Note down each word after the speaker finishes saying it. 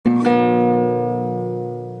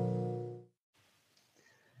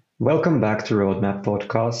Welcome back to Roadmap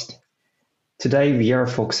Podcast. Today we are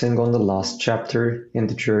focusing on the last chapter in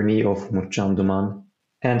the journey of Umutcan Duman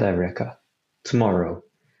and Evreka. Tomorrow,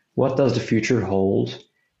 what does the future hold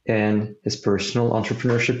in his personal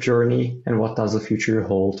entrepreneurship journey, and what does the future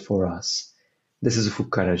hold for us? This is Ufuk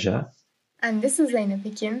Karaca. And this is Zeynep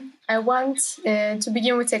Ekin. I want to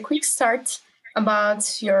begin with a quick start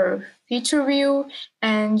about your future view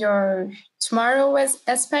and your tomorrow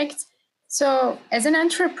aspect. So, as an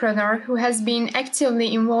entrepreneur who has been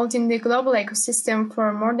actively involved in the global ecosystem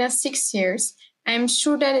for more than 6 years, I'm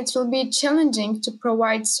sure that it will be challenging to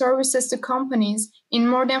provide services to companies in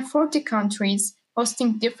more than 40 countries,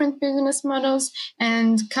 hosting different business models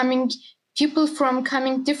and coming people from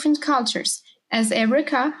coming different cultures. As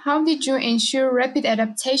Evreka, how did you ensure rapid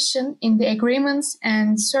adaptation in the agreements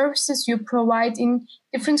and services you provide in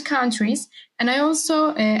different countries? And I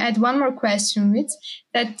also add one more question with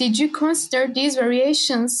that: did you consider these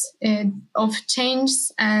variations of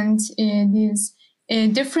changes and these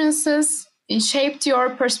differences shaped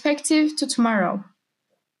your perspective to tomorrow?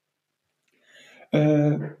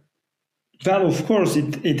 Well, of course,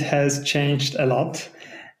 it has changed a lot,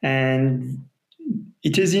 and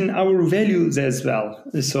it is in our values as well.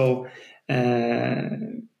 So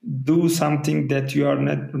do something that you are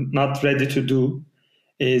not ready to do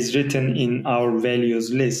is written in our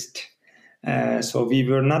values list. So we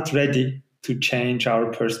were not ready to change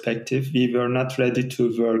our perspective. We were not ready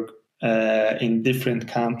to work in different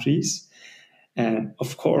countries. And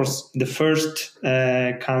of course, the first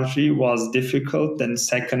country was difficult, then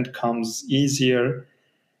second comes easier,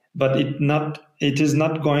 but it is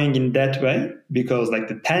not going in that way, because like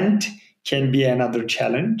the 10th can be another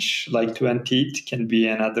challenge, like 20th can be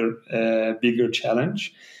another bigger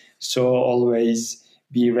challenge. So always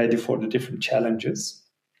be ready for the different challenges.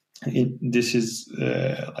 This is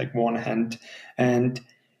like one hand. And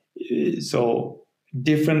so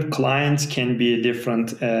different clients can be different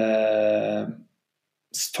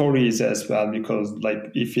stories as well, because like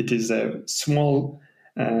if it is a small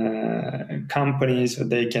company, so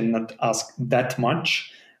they cannot ask that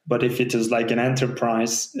much, but if it is like an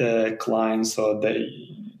enterprise client, so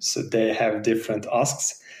they have different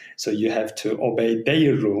asks, so you have to obey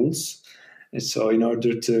their rules. And so in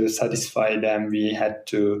order to satisfy them, we had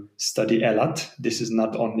to study a lot. This is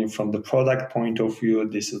not only from the product point of view,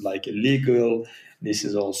 this is like legal, this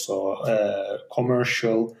is also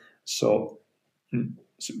commercial. So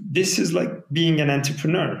this is like being an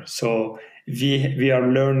entrepreneur. So we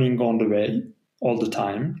are learning on the way all the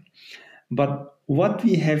time. But what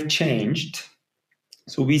we have changed,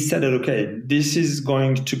 so we said that, okay, this is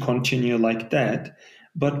going to continue like that,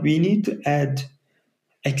 but we need to add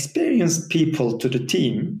experienced people to the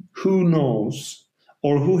team who knows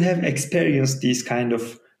or who have experienced these kind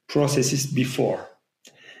of processes before.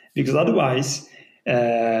 Because otherwise,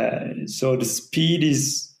 so the speed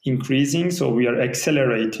is increasing, so we are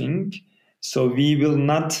accelerating, so we will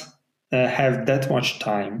not have that much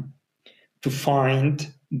time to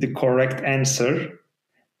find the correct answer.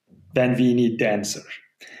 Then we need the answer.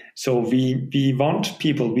 So we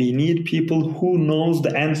need people who knows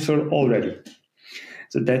the answer already.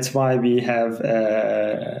 So that's why we have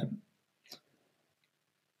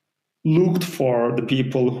looked for the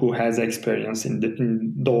people who has experience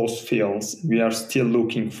in those fields. We are still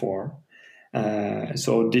looking for.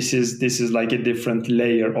 So this is like a different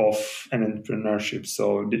layer of an entrepreneurship.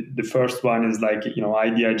 So the first one is like,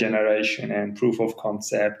 idea generation and proof of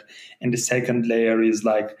concept, and the second layer is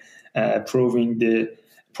like proving the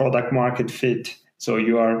product market fit. So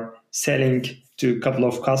you are selling to a couple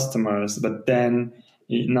of customers, but then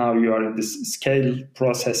now you are in this scale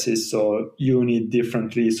processes, so you need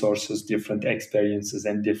different resources, different experiences,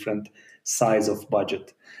 and different size of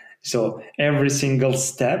budget. So every single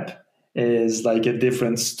step is like a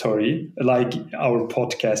different story, like our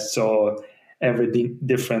podcast. So every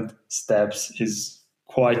different steps is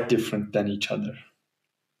quite different than each other.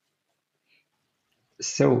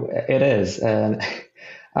 So it is, and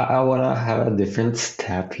I want to have a different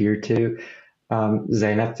step here too.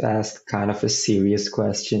 Zainab asked kind of a serious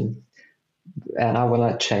question, and I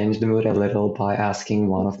want to change the mood a little by asking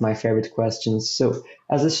one of my favorite questions. So,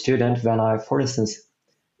 as a student, when I, for instance,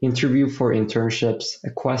 interview for internships,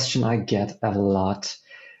 a question I get a lot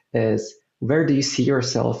is, where do you see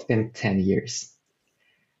yourself in 10 years?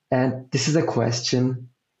 And this is a question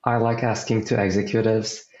I like asking to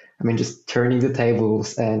executives. I mean, just turning the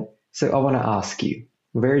tables. And so I want to ask you,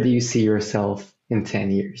 where do you see yourself in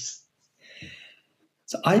 10 years?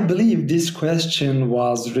 So I believe this question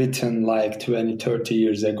was written like 20, 30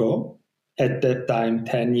 years ago. At that time,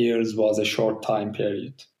 10 years was a short time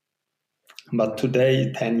period. But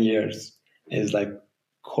today, 10 years is like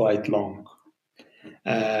quite long.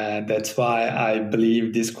 That's why I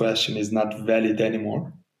believe this question is not valid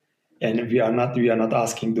anymore. And we are not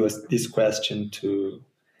asking this question to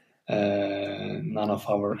none of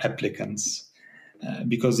our applicants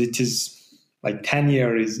because it is like 10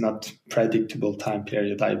 years is not predictable time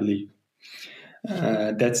period, I believe.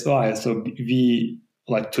 That's why. So we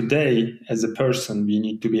like today as a person, we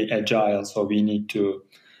need to be agile. So we need to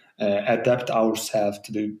adapt ourselves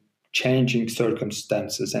to the changing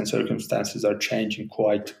circumstances, and circumstances are changing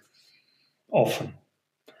quite often.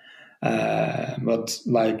 But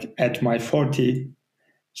like at my 40,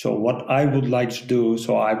 so what I would like to do,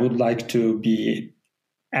 so I would like to be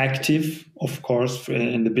active, of course,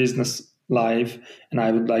 in the business life, and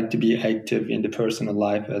I would like to be active in the personal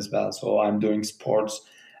life as well. So I'm doing sports.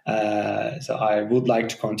 So I would like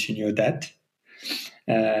to continue that.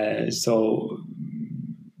 So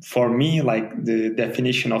for me, like the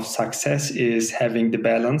definition of success is having the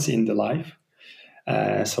balance in the life.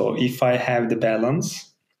 So if I have the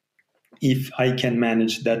balance, if I can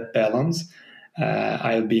manage that balance,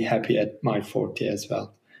 I'll be happy at my 40 as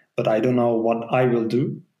well. But I don't know what I will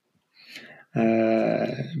do.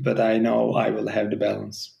 But I know I will have the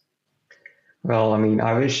balance. Well, I mean,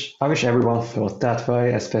 I wish everyone thought that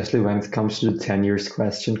way, especially when it comes to the 10 years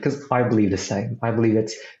question, because I believe the same. I believe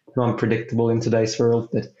it's unpredictable in today's world,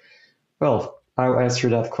 but well, I've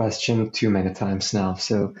answered that question too many times now.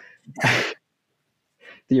 So,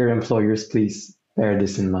 dear employers, please bear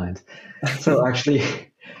this in mind. So actually,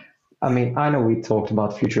 I mean, I know we talked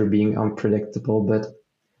about future being unpredictable, but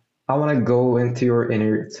I want to go into your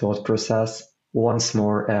inner thought process once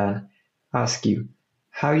more and ask you,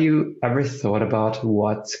 have you ever thought about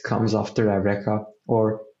what comes after Eureka,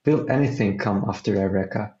 or will anything come after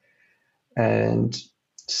Eureka? And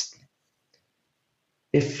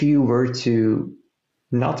if you were to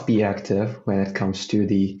not be active when it comes to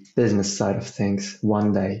the business side of things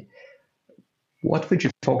one day, what would you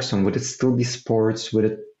focus on? Would it still be sports?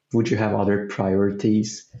 Would you have other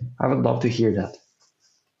priorities? I would love to hear that.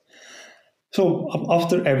 So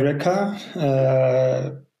after Eureka,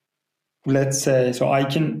 let's say, so I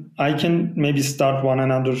can maybe start one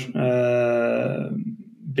another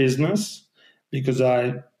business because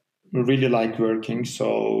I really like working.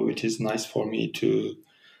 So it is nice for me to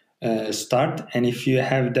start. And if you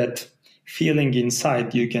have that feeling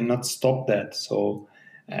inside, you cannot stop that. So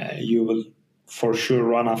you will for sure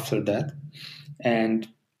run after that. And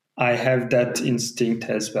I have that instinct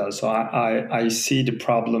as well. So I see the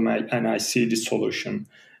problem and I see the solution.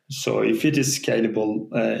 So if it is scalable,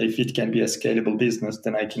 if it can be a scalable business,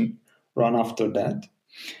 then I can run after that.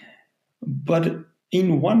 But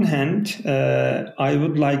in one hand, I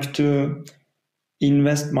would like to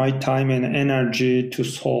invest my time and energy to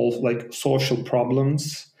solve like social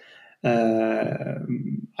problems.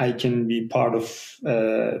 I can be part of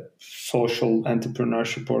a social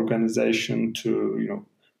entrepreneurship organization to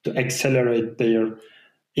accelerate their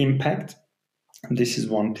impact. This is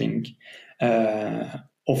one thing.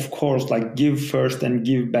 Of course, like give first and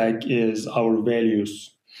give back is our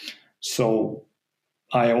values. So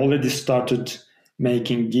I already started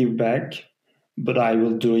making give back, but I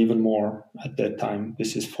will do even more at that time.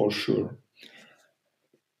 This is for sure.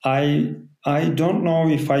 I don't know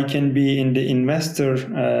if I can be in the investor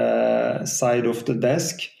side of the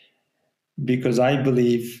desk, because I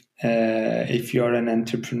believe if you are an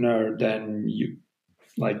entrepreneur, then you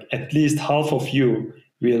like at least half of you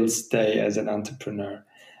will stay as an entrepreneur,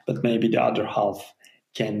 but maybe the other half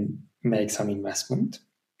can make some investment.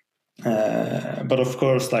 But of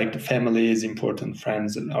course, like the family is important,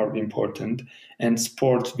 friends are important, and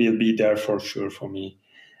sport will be there for sure for me.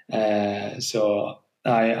 So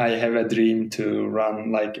I have a dream to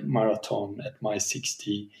run like marathon at my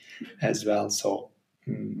 60 as well. So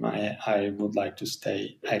I would like to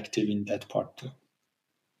stay active in that part too.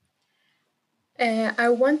 I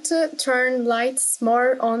want to turn lights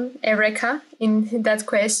more on Eureka in that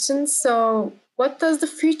question. So, what does the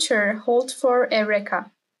future hold for Eureka?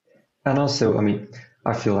 And also, I mean,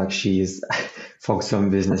 I feel like she is focused on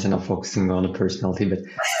business and not focusing on the personality, but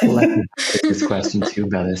let me take this question to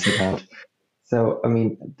balance it out. So, I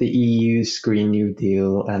mean, the EU's Green New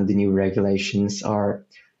Deal and the new regulations are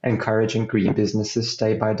encouraging green businesses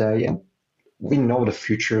day by day, and we know the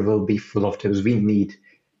future will be full of those. We need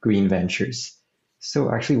green ventures.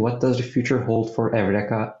 So actually, what does the future hold for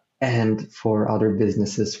Eureka and for other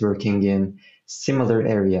businesses working in similar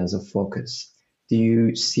areas of focus? Do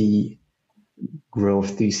you see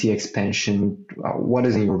growth? Do you see expansion? What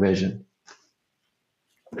is in your vision?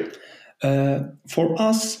 For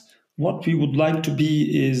us, what we would like to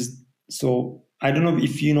be is So I don't know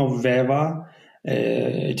if you know Veva.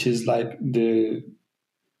 It is like the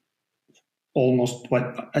almost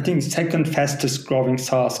what I think second fastest growing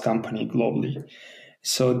SaaS company globally.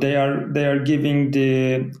 So they are giving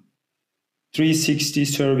the 360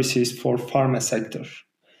 services for pharma sector.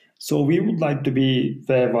 So we would like to be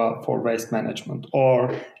Veva for waste management,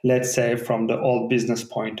 or let's say from the old business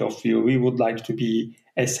point of view, we would like to be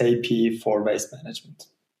SAP for waste management.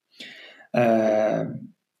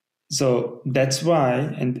 So that's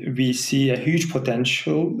why, and we see a huge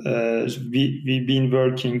potential. We've been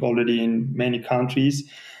working already in many countries,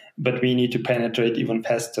 but we need to penetrate even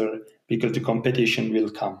faster because the competition will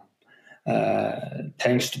come.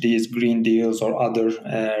 Thanks to these green deals or other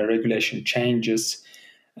regulation changes,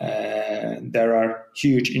 there are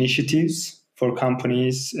huge initiatives for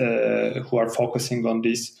companies who are focusing on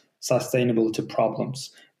these sustainability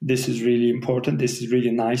problems. This is really important. This is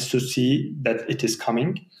really nice to see that it is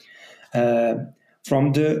coming.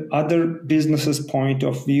 From the other businesses' point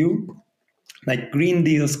of view, like green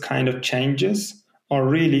deals kind of changes are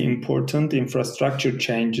really important infrastructure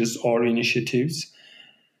changes or initiatives.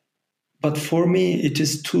 But for me, it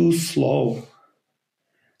is too slow.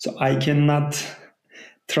 So I cannot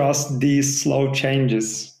trust these slow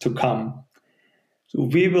changes to come. So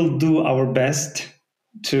we will do our best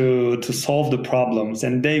to solve the problems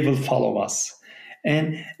and they will follow us.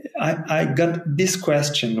 And I got this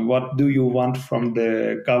question, what do you want from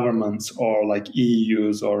the governments or like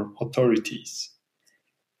EUs or authorities?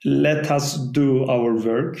 Let us do our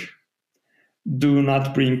work. Do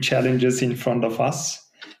not bring challenges in front of us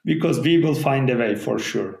because we will find a way for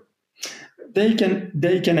sure. They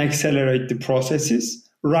can accelerate the processes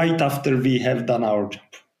right after we have done our job.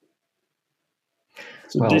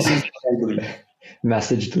 So Well, this is probably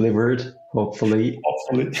message delivered, hopefully.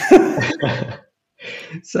 hopefully.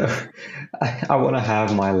 So I want to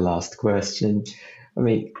have my last question. I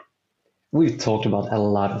mean, we've talked about a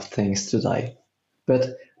lot of things today,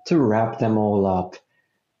 but to wrap them all up,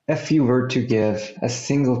 if you were to give a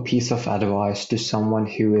single piece of advice to someone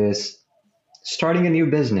who is starting a new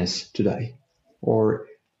business today, or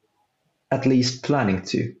at least planning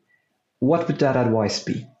to, what would that advice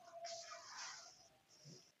be?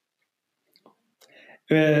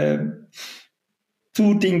 Two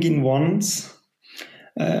things in once.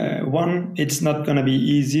 One, it's not going to be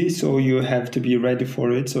easy, so you have to be ready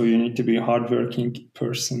for it. So you need to be a hardworking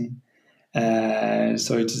person.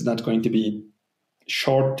 So it is not going to be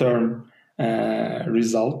short-term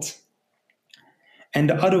result. And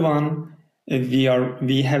the other one,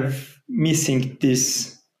 we have missing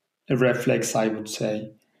this reflex, I would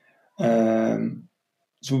say.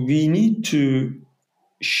 So we need to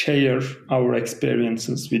share our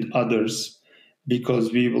experiences with others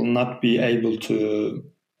because we will not be able to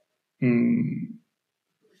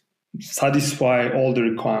satisfy all the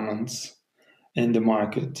requirements in the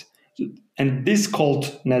market. And this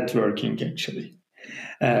called networking actually.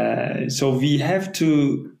 So we have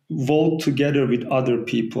to vote together with other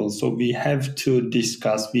people. So we have to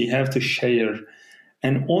discuss, we have to share.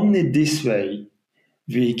 And only this way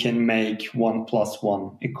we can make 1 +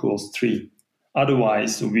 1 = 3.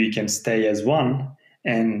 Otherwise, we can stay as one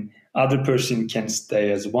and other person can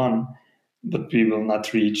stay as one, but we will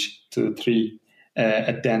not reach to 3.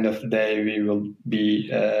 At the end of the day, we will be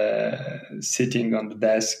sitting on the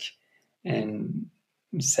desk and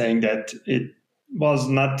saying that it was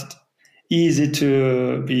not easy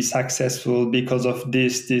to be successful because of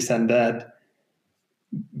this, and that,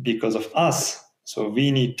 because of us. So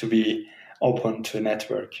we need to be open to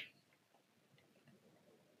network.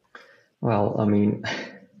 Well, I mean,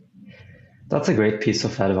 that's a great piece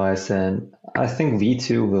of advice, and I think we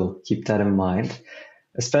too will keep that in mind,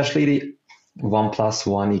 especially the 1 +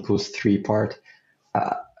 1 = 3 part.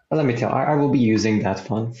 Let me tell you, I will be using that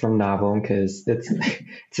one from now on because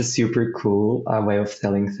it's a super cool way of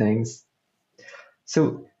telling things.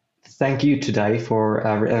 So thank you today for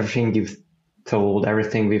everything you've told,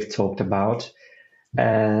 everything we've talked about,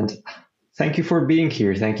 and thank you for being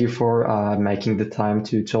here. Thank you for making the time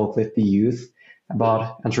to talk with the youth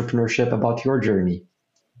about entrepreneurship, about your journey.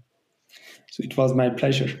 So it was my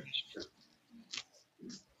pleasure.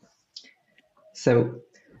 So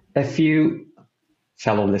if you,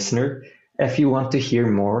 fellow listener, if you want to hear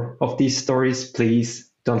more of these stories, please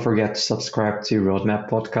don't forget to subscribe to Roadmap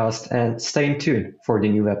Podcast and stay in tune for the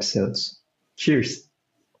new episodes. Cheers.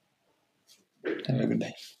 Have a good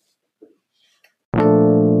day.